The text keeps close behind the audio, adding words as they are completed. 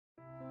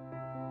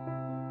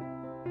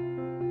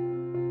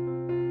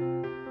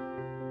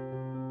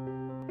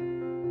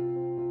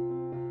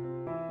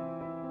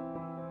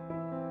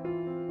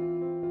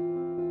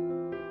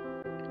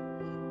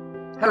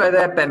Hello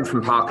there, Ben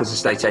from Parker's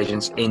Estate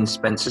Agents in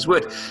Spencer's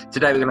Wood.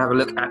 Today we're going to have a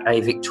look at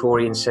a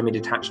Victorian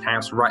semi-detached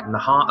house right in the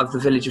heart of the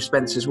village of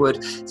Spencer's Wood.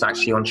 It's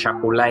actually on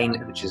Chapel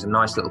Lane, which is a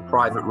nice little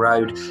private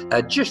road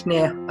just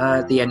near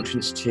the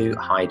entrance to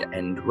Hyde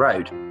End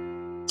Road.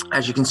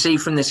 As you can see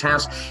from this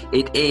house,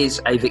 it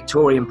is a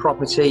Victorian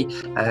property,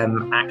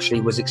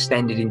 actually was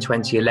extended in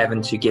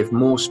 2011 to give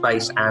more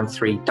space and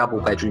 3 double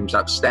bedrooms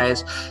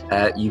upstairs.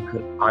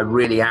 I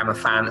really am a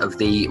fan of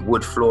the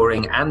wood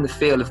flooring and the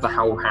feel of the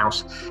whole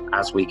house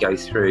as we go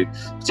through,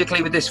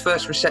 particularly with this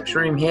first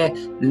reception room here.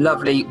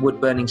 Lovely wood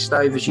burning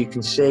stove, as you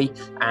can see,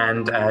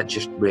 and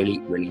just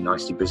really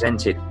nicely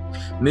presented.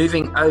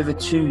 Moving over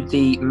to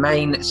the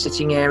main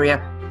sitting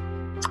area.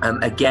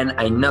 Again,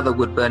 another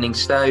wood burning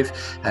stove,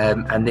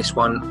 and this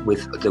one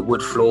with the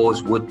wood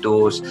floors, wood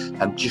doors,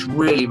 just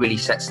really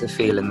sets the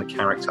feel and the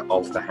character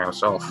of the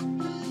house off.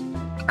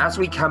 As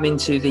we come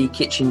into the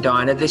kitchen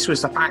diner, this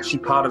was actually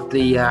part of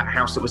the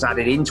house that was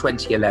added in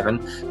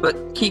 2011, but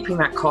keeping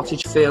that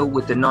cottage feel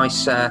with the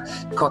nice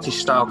cottage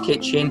style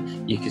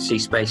kitchen. You can see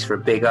space for a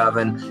big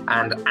oven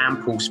and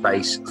ample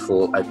space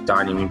for a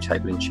dining room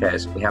table and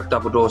chairs. We have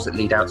double doors that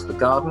lead out to the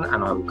garden,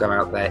 and I will go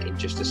out there in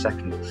just a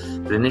second.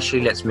 But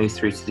initially, let's move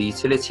through to the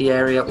utility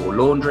area or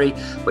laundry,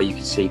 where you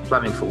can see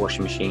plumbing for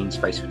washing machine,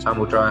 space for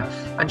tumble dryer,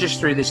 and just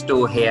through this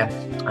door here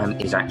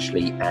is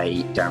actually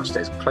a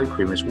downstairs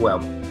cloakroom as well.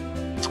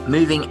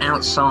 Moving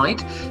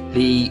outside,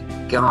 the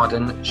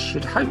garden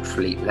should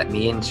hopefully let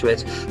me into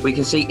it. We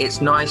can see it's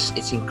nice,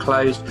 it's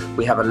enclosed.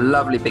 We have a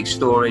lovely big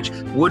storage,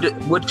 wood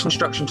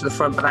construction to the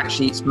front, but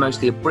actually it's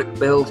mostly a brick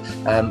build,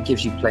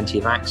 gives you plenty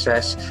of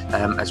access,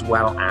 as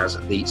well as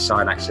the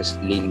side access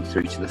leading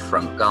through to the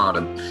front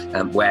garden,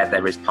 where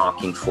there is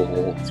parking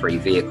for 3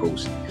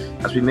 vehicles.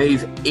 As we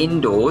move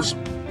indoors,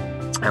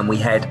 and we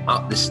head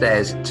up the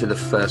stairs to the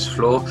first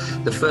floor.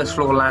 The first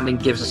floor landing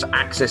gives us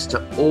access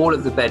to all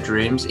of the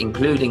bedrooms,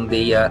 including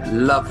the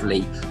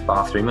lovely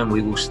bathroom, and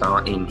we will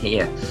start in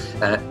here.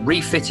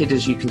 Refitted,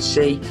 as you can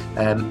see,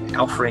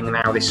 offering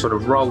now this sort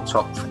of roll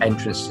top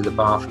entrance to the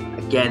bath.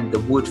 Again,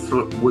 the wood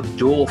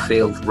door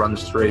feel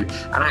runs through,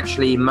 and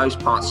actually in most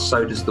parts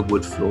so does the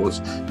wood floors,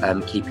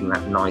 keeping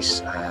that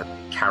nice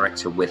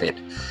character with it.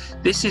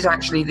 This is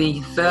actually the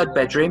 3rd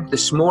bedroom, the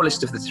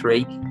smallest of the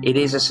 3. It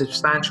is a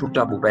substantial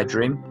double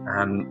bedroom,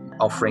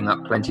 offering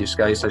up plenty of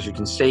space, as you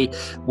can see.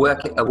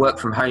 A work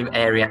from home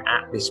area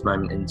at this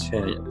moment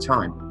in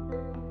time.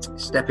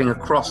 Stepping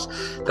across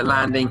the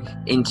landing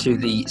into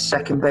the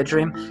 2nd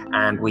bedroom,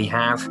 and we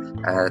have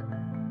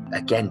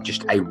again,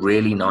 just a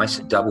really nice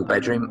double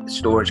bedroom,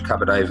 storage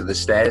cupboard over the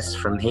stairs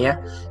from here.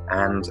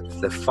 And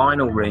the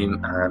final room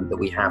that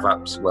we have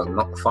well,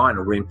 not the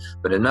final room,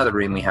 but another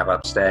room we have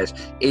upstairs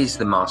is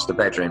the master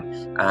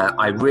bedroom.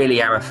 I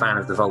really am a fan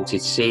of the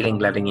vaulted ceiling,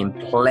 letting in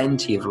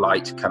plenty of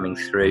light coming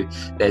through.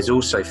 There's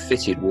also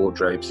fitted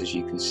wardrobes, as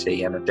you can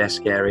see, and a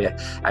desk area.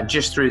 And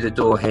just through the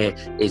door here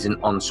is an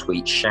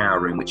ensuite shower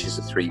room, which is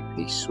a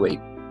 3-piece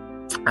suite.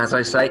 As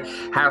I say,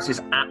 house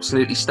is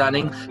absolutely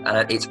stunning.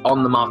 It's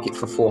on the market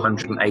for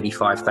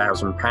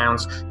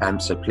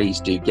 £485,000, so please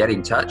do get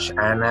in touch,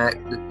 and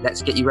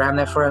let's get you around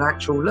there for an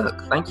actual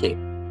look. Thank you.